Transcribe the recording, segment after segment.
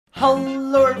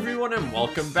Hello everyone and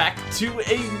welcome back to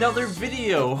another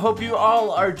video. Hope you all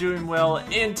are doing well,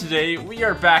 and today we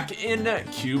are back in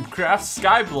CubeCraft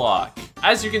Skyblock.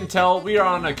 As you can tell, we are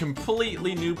on a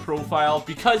completely new profile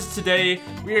because today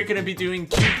we are going to be doing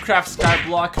CubeCraft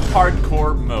Skyblock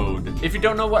Hardcore mode. If you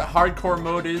don't know what Hardcore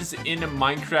mode is in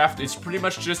Minecraft, it's pretty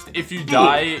much just if you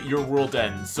die, your world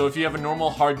ends. So if you have a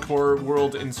normal Hardcore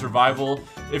world in survival,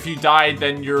 if you died,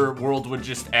 then your world would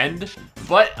just end.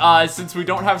 But since we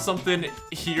don't have something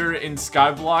here in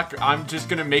Skyblock, I'm just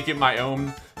going to make it my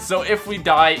own. So if we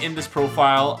die in this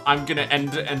profile, I'm going to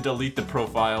end and delete the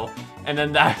profile. And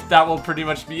then that will pretty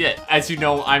much be it. As you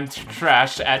know, I'm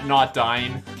trash at not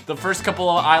dying. The first couple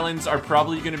of islands are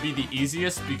probably going to be the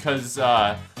easiest because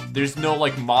there's no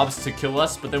like mobs to kill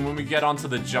us. But then when we get onto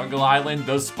the jungle island,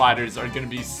 those spiders are going to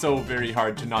be so very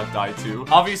hard to not die to.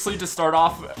 Obviously, to start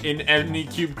off in any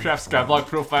CubeCraft Skyblock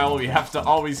profile, we have to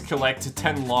always collect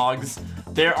 10 logs.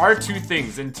 There are two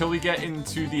things until we get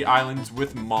into the islands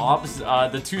with mobs.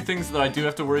 The two things that I do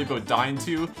have to worry about dying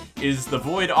to is the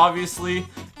void, obviously,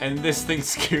 and this thing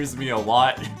scares me a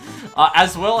lot.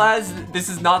 As well as, this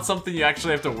is not something you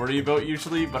actually have to worry about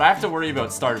usually, but I have to worry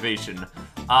about starvation.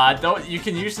 Though you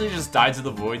can usually just die to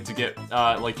the void to get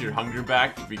like your hunger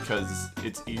back because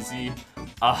it's easy.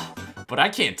 But I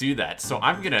can't do that, so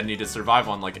I'm gonna need to survive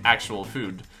on like actual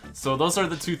food. So those are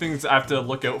the two things I have to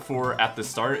look out for at the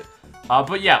start.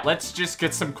 But yeah, let's just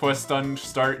get some quests done,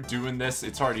 start doing this.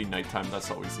 It's already nighttime, that's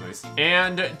always nice.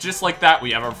 And just like that,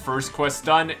 we have our first quest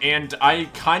done, and I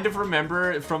kind of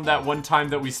remember from that one time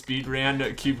that we speedran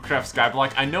CubeCraft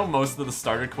Skyblock, I know most of the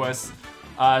starter quests.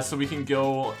 So we can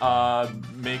go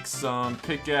make some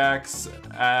pickaxe,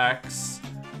 axe,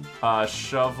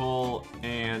 shovel,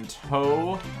 and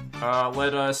hoe.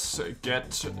 Let us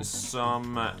get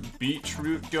some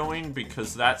beetroot going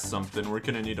because that's something. We're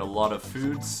gonna need a lot of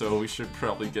food, so we should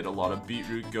probably get a lot of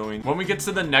beetroot going. When we get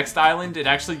to the next island, it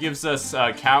actually gives us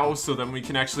cow, so then we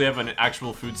can actually have an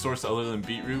actual food source other than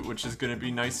beetroot, which is gonna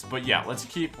be nice. But yeah, let's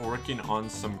keep working on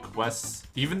some quests.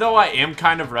 Even though I am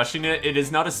kind of rushing it, it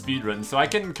is not a speed run, so I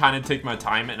can kind of take my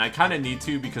time, and I kind of need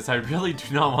to because I really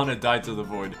do not want to die to the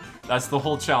void. That's the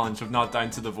whole challenge of not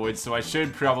dying to the void, so I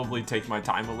should probably take my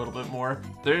time a little bit more.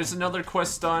 There's another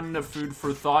quest done, food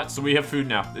for thought. So we have food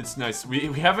now. It's nice. We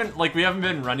haven't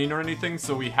been running or anything,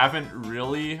 so we haven't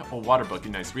really... Oh, water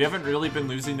bucket, nice. We haven't really been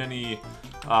losing any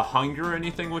hunger or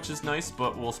anything, which is nice,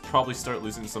 but we'll probably start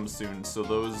losing some soon. So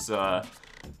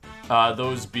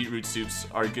those beetroot soups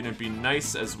are gonna be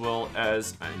nice, as well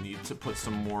as I need to put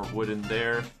some more wood in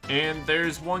there. And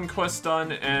there's one quest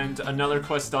done and another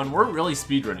quest done. We're really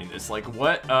speedrunning this. Like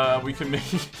what? We can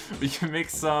make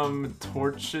some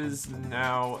torches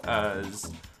now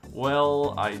as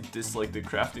well. I dislike the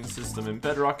crafting system in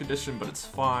Bedrock Edition, but it's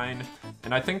fine.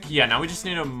 And I think, yeah, now we just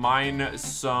need to mine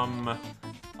some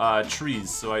trees.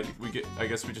 So I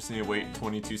guess we just need to wait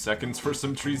 22 seconds for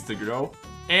some trees to grow.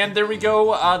 And there we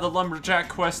go, the lumberjack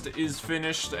quest is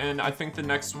finished, and I think the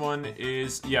next one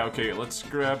is, yeah, okay, let's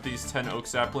grab these 10 oak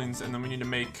saplings, and then we need to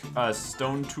make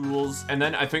stone tools. And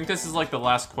then I think this is like the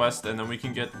last quest, and then we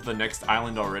can get the next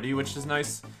island already, which is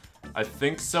nice. I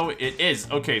think so, it is.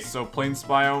 Okay, so plains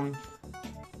biome.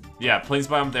 Yeah, plains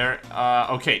biome there.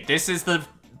 Okay, this is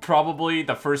probably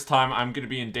the first time I'm gonna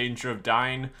be in danger of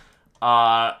dying.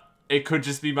 It could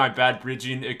just be my bad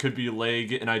bridging, it could be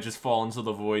lag, and I just fall into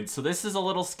the void. So this is a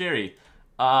little scary.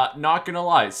 Not gonna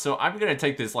lie. So I'm gonna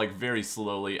take this like very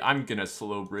slowly. I'm gonna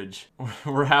slow bridge.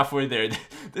 We're halfway there.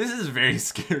 This is very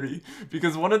scary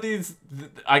because one of these,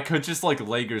 I could just like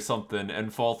lag or something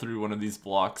and fall through one of these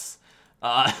blocks.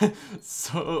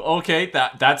 So, okay,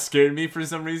 that scared me for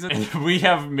some reason. And we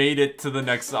have made it to the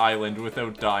next island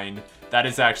without dying. That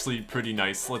is actually pretty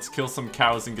nice. Let's kill some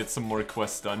cows and get some more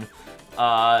quests done.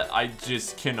 I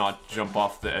just cannot jump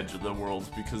off the edge of the world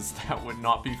because that would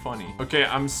not be funny. Okay,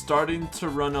 I'm starting to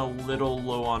run a little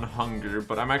low on hunger,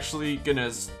 but I'm actually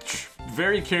gonna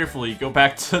very carefully go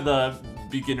back to the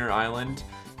beginner island.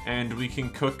 And we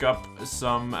can cook up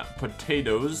some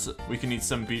potatoes. We can eat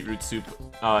some beetroot soup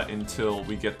until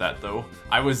we get that, though.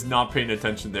 I was not paying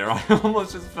attention there. I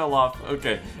almost just fell off.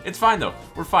 Okay, it's fine though.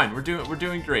 We're fine. We're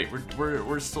doing great.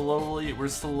 We're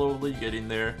slowly getting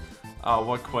there.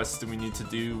 What quests do we need to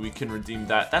do? We can redeem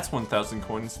that. That's 1,000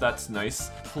 coins. That's nice.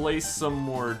 Place some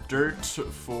more dirt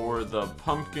for the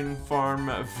pumpkin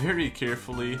farm very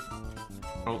carefully.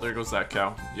 Oh, there goes that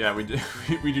cow. Yeah, we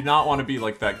do not want to be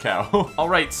like that cow.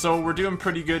 Alright, so we're doing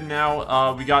pretty good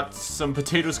now. We got some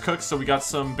potatoes cooked, so we got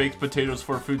some baked potatoes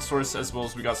for food source, as well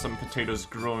as we got some potatoes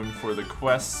growing for the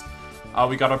quests.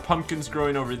 We got our pumpkins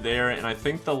growing over there, and I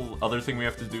think the other thing we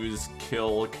have to do is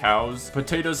kill cows.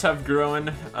 Potatoes have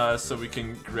grown, so we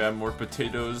can grab more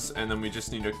potatoes, and then we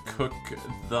just need to cook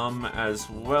them as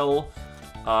well.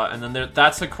 And then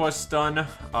that's a quest done.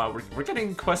 We're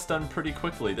getting quests done pretty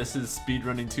quickly. This is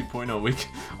speedrunning 2.0.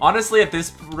 Honestly, at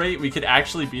this rate, we could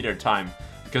actually beat our time.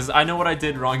 Because I know what I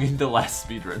did wrong in the last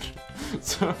speedrun.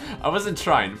 So, I wasn't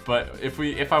trying, but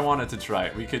if I wanted to try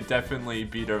it, we could definitely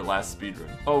beat our last speedrun.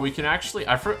 Oh, we can actually,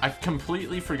 I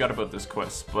completely forgot about this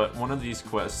quest, but one of these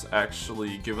quests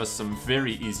actually give us some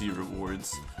very easy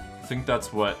rewards. I think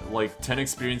that's what, like 10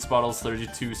 experience bottles,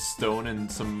 32 stone, and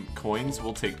some coins.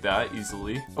 We'll take that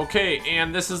easily. Okay,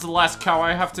 and this is the last cow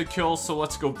I have to kill, so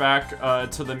let's go back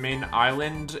to the main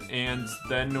island, and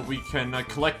then we can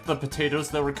collect the potatoes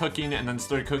that we're cooking, and then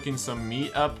start cooking some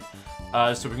meat up,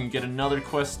 so we can get another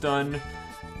quest done.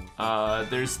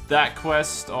 There's that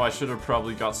quest. Oh, I should have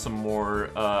probably got some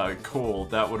more coal.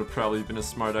 That would have probably been a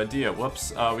smart idea.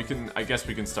 Whoops. I guess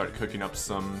we can start cooking up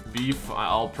some beef.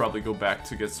 I'll probably go back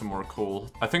to get some more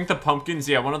coal. I think the pumpkins,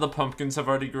 yeah, one of the pumpkins have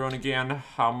already grown again.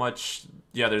 How much?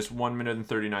 Yeah, there's 1 minute and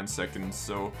 39 seconds,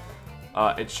 so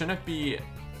it shouldn't be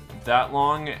that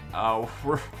long.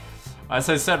 As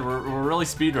I said, we're really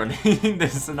speedrunning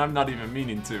this, and I'm not even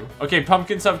meaning to. Okay,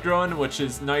 pumpkins have grown, which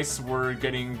is nice. We're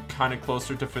getting kind of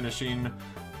closer to finishing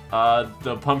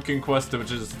the pumpkin quest,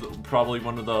 which is probably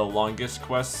one of the longest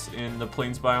quests in the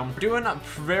plains biome. We're doing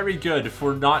very good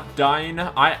for not dying.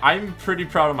 I'm pretty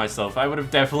proud of myself. I would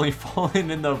have definitely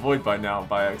fallen in the void by now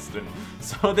by accident.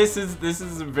 So this is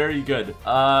very good.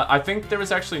 I think there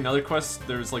was actually another quest.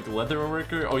 There's like leather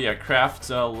worker. Oh yeah, craft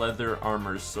leather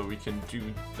armor. So we can do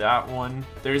that one.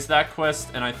 There's that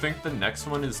quest, and I think the next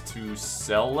one is to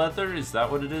sell leather. Is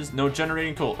that what it is? No,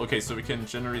 generating coal. Okay, so we can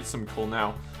generate some coal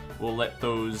now. We'll let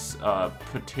those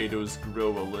potatoes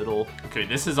grow a little. Okay,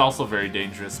 this is also very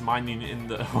dangerous. Mining in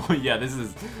the... Oh, yeah, this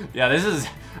is...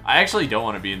 I actually don't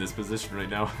want to be in this position right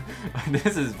now.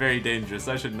 This is very dangerous.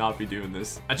 I should not be doing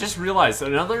this. I just realized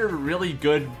another really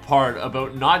good part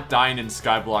about not dying in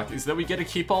Skyblock is that we get to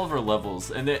keep all of our levels.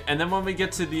 And then when we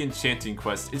get to the enchanting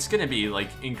quest, it's going to be, like,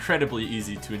 incredibly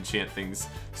easy to enchant things.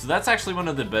 So that's actually one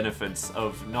of the benefits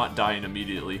of not dying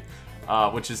immediately.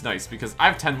 Which is nice, because I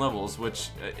have 10 levels,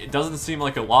 which it doesn't seem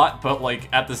like a lot, but like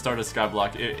at the start of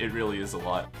Skyblock, it really is a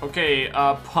lot. Okay,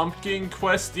 pumpkin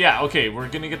quest. Yeah, okay, we're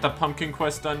gonna get the pumpkin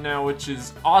quest done now, which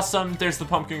is awesome. There's the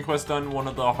pumpkin quest done, one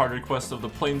of the harder quests of the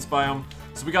plains biome.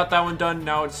 So we got that one done.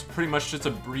 Now it's pretty much just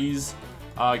a breeze.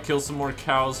 Kill some more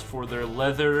cows for their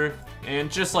leather.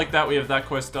 And just like that, we have that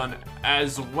quest done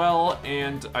as well.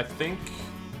 And I think...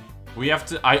 we have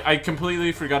to... I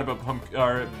completely forgot about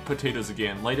potatoes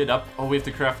again. Light it up. Oh, we have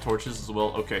to craft torches as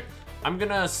well. Okay. I'm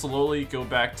gonna slowly go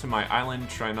back to my island,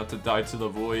 try not to die to the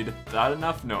void. That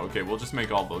enough? No, okay, we'll just make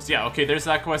all those. Yeah, okay, there's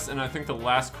that quest, and I think the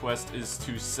last quest is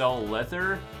to sell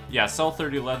leather. Yeah, sell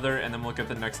 30 leather, and then look at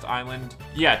the next island.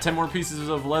 Yeah, 10 more pieces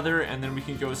of leather, and then we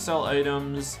can go sell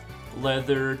items.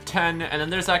 Leather, 10, and then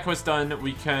there's that quest done.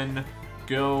 We can...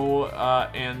 go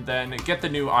and then get the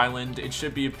new island. It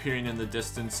should be appearing in the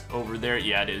distance over there.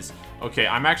 Yeah, it is. Okay,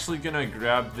 I'm actually gonna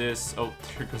grab this. Oh,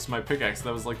 there goes my pickaxe.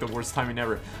 That was like the worst timing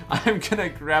ever. I'm gonna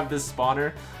grab this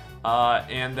spawner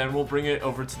and then we'll bring it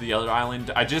over to the other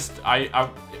island.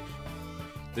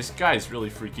 This guy's really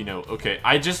freaking out. Okay,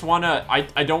 I just wanna,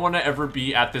 I don't wanna ever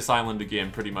be at this island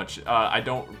again, pretty much. I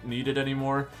don't need it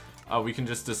anymore. We can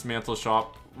just dismantle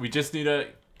shop. We just need to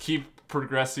keep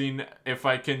progressing. If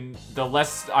I can, the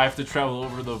less I have to travel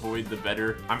over the void, the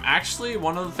better. I'm actually,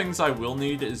 one of the things I will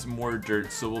need is more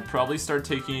dirt, so we'll probably start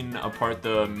taking apart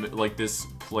the, like, this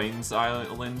plains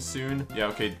island soon. Yeah,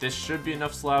 okay, this should be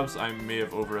enough slabs. I may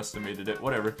have overestimated it.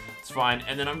 Whatever, it's fine.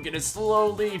 And then I'm gonna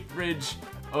slowly bridge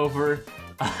over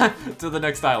to the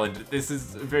next island. This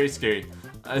is very scary.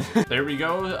 There we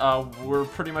go. We're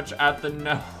pretty much at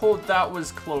the... Oh, that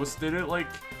was close. Did it, like...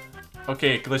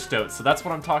 Okay, it glitched out, so that's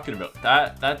what I'm talking about.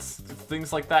 That's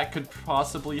things like that could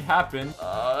possibly happen.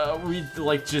 We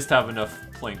like just have enough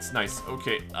planks. Nice.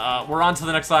 Okay, we're on to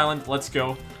the next island. Let's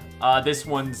go. This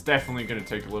one's definitely gonna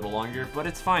take a little longer, but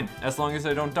it's fine. As long as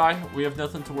I don't die, we have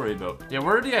nothing to worry about. Yeah,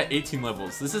 we're already at 18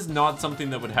 levels. This is not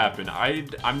something that would happen.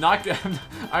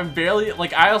 I'm barely,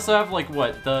 like, I also have, like,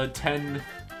 what, the 10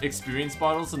 experience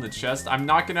bottles in the chest. I'm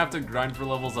not gonna have to grind for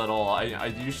levels at all. I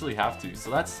usually have to,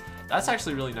 so that's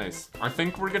actually really nice. I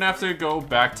think we're gonna have to go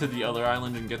back to the other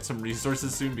island and get some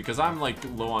resources soon because I'm like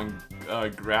low on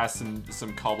grass and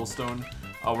some cobblestone.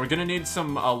 We're gonna need a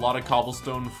lot of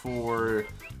cobblestone for,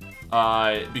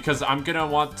 because I'm gonna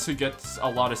want to get a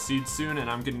lot of seeds soon and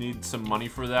I'm gonna need some money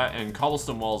for that, and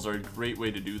cobblestone walls are a great way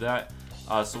to do that.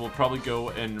 So we'll probably go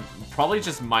and probably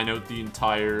just mine out the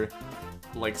entire,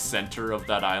 like, center of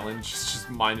that island. Just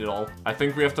mine it all. I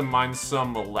think we have to mine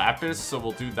some lapis, so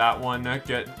we'll do that one.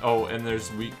 Oh, and there's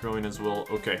wheat growing as well.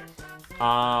 Okay.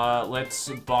 Let's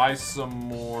buy some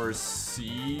more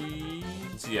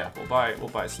seeds. Yeah, we'll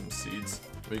buy some seeds.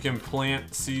 We can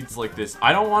plant seeds like this.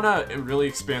 I don't want to really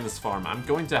expand this farm. I'm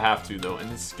going to have to, though,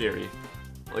 and it's scary.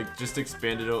 Like, just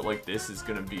expand it out like this is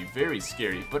gonna be very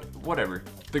scary, but whatever.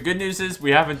 The good news is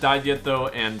we haven't died yet, though,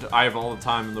 and I have all the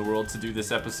time in the world to do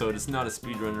this episode. It's not a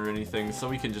speedrun or anything, so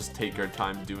we can just take our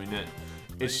time doing it.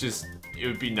 It's just, it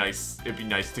would be nice. It'd be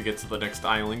nice to get to the next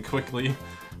island quickly.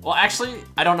 Well, actually,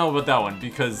 I don't know about that one,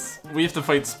 because we have to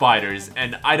fight spiders,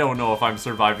 and I don't know if I'm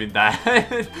surviving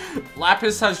that.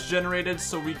 Lapis has generated,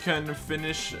 so we can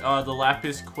finish the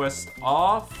Lapis quest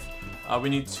off. We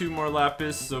need 2 more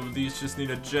lapis, so these just need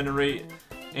to generate.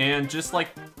 And just like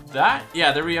that,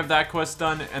 yeah, there we have that quest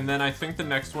done. And then I think the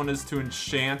next one is to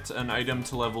enchant an item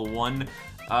to level 1.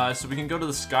 So we can go to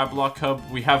the Skyblock hub.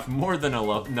 We have more than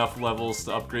enough levels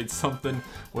to upgrade something,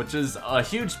 which is a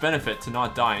huge benefit to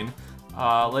not dying.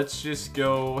 Let's just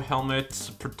go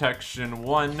helmet protection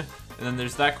 1. And then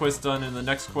there's that quest done, and the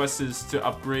next quest is to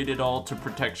upgrade it all to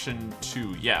protection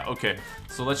 2. Yeah, okay.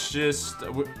 So let's just,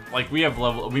 like, we have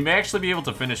level, we may actually be able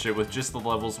to finish it with just the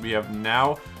levels we have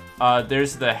now.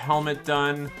 There's the helmet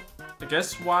done. I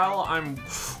guess while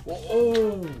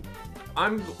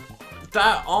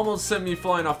that almost sent me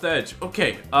flying off the edge.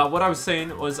 Okay, what I was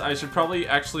saying was I should probably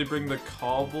actually bring the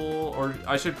cobble, or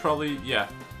I should probably, yeah.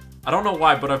 I don't know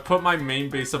why, but I've put my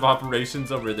main base of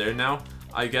operations over there now.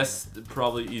 I guess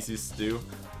probably easiest to do.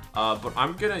 But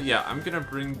I'm gonna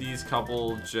bring these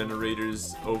cobble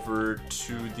generators over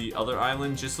to the other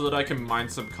island just so that I can mine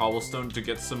some cobblestone to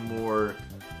get some more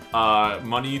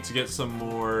money, to get some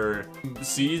more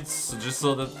seeds, just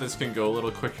so that this can go a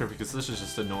little quicker, because this is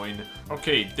just annoying.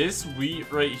 Okay, this wheat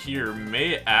right here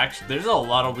may actually, there's a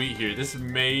lot of wheat here. This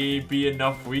may be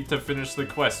enough wheat to finish the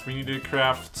quest. We need to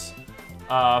craft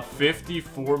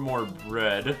 54 more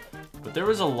bread. But there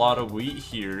was a lot of wheat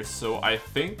here, so I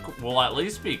think we'll at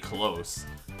least be close.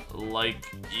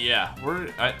 Like, yeah,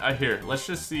 here, let's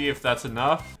just see if that's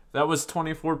enough. That was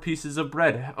 24 pieces of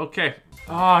bread. Okay.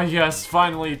 Ah, yes,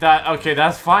 finally,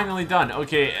 that's finally done.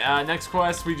 Okay, next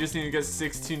quest, we just need to get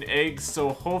 16 eggs, so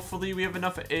hopefully we have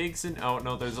enough eggs and, oh,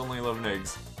 no, there's only 11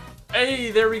 eggs. Hey,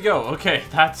 there we go. Okay,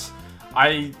 that's,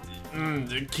 the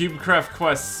CubeCraft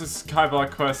quests,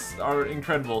 Skyblock quests are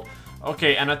incredible.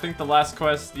 Okay, and I think the last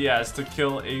quest, yeah, is to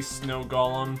kill a snow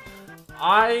golem.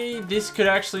 This could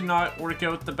actually not work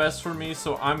out the best for me,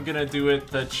 so I'm gonna do it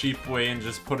the cheap way and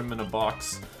just put him in a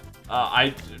box.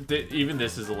 Even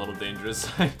this is a little dangerous.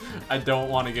 I don't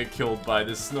want to get killed by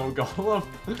this snow golem.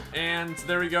 And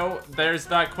there we go. There's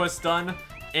that quest done.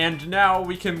 And now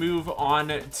we can move on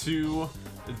to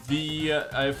the,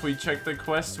 if we check the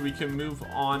quest, we can move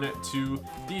on to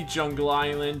the jungle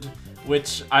island.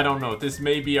 Which, I don't know, this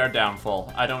may be our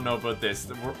downfall. I don't know about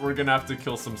this. We're gonna have to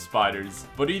kill some spiders.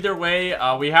 But either way,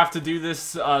 we have to do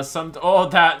this oh,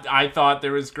 I thought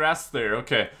there was grass there.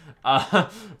 Okay.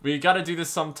 We gotta do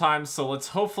this sometime, so let's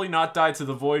hopefully not die to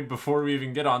the void before we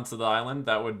even get onto the island.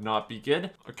 That would not be good.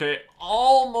 Okay,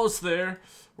 almost there.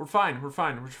 We're fine, we're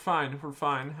fine, we're fine, we're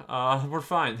fine. We're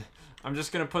fine. I'm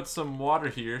just gonna put some water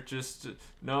here,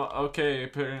 no, okay,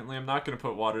 apparently I'm not gonna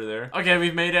put water there. Okay,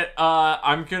 we've made it.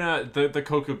 I'm gonna, the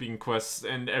cocoa bean quests,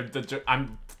 and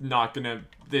I'm not gonna,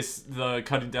 the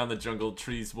cutting down the jungle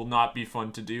trees will not be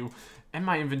fun to do, and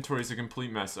my inventory is a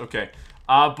complete mess. Okay,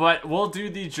 but we'll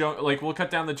do we'll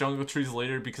cut down the jungle trees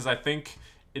later, because I think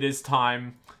it is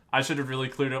time. I should have really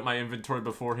cleared out my inventory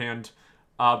beforehand,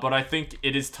 but I think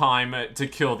it is time to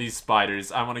kill these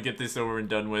spiders. I want to get this over and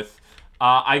done with.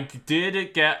 I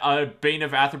did get a Bane of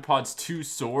Arthropods 2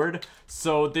 sword,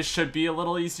 so this should be a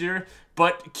little easier,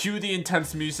 but cue the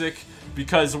intense music,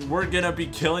 because we're gonna be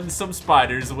killing some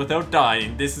spiders without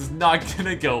dying. This is not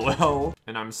gonna go well.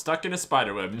 And I'm stuck in a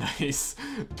spider web, nice.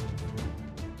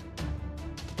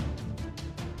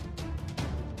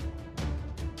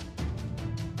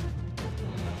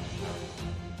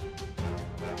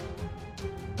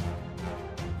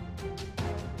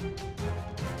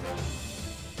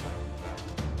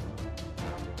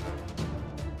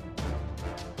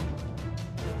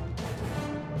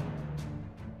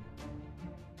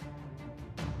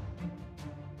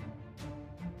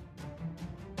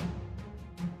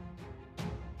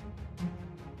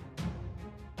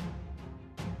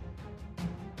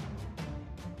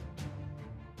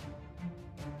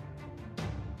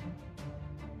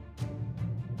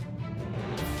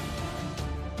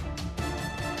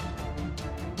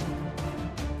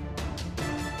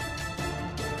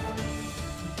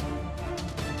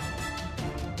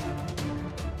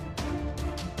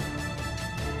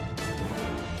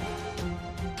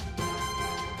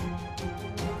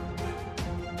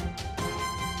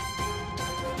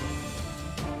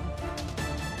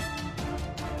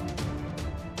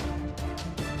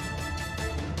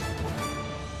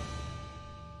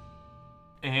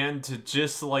 And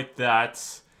just like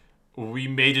that, we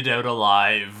made it out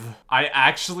alive.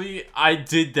 I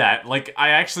did that. Like, I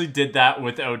actually did that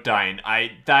without dying.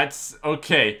 That's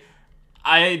okay.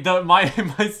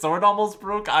 My sword almost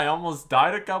broke. I almost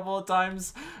died a couple of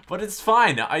times, but it's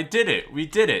fine. I did it. We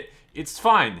did it. It's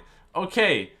fine.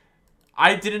 Okay.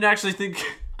 I didn't actually think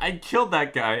I killed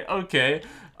that guy. Okay.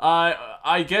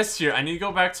 I guess here I need to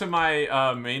go back to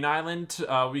my main island.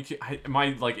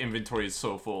 My like inventory is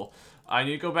so full. I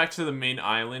need to go back to the main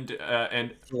island.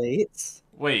 And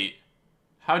Wait.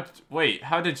 how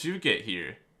did you get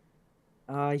here?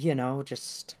 You know,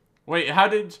 just Wait, how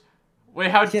did?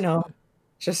 Wait, how? you know,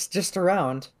 just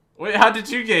around. Wait, how did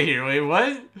you get here? Wait,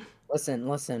 what?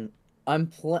 Listen. I'm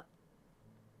pl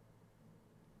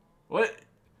What?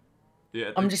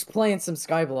 Yeah. I'm just playing some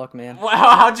Skyblock, man.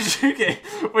 How did you get?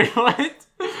 Wait, what?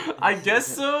 I guess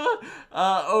so.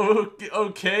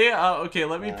 Okay. Okay.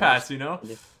 Let me pass. You know.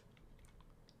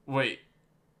 Wait.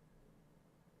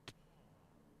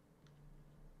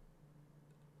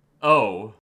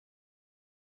 Oh.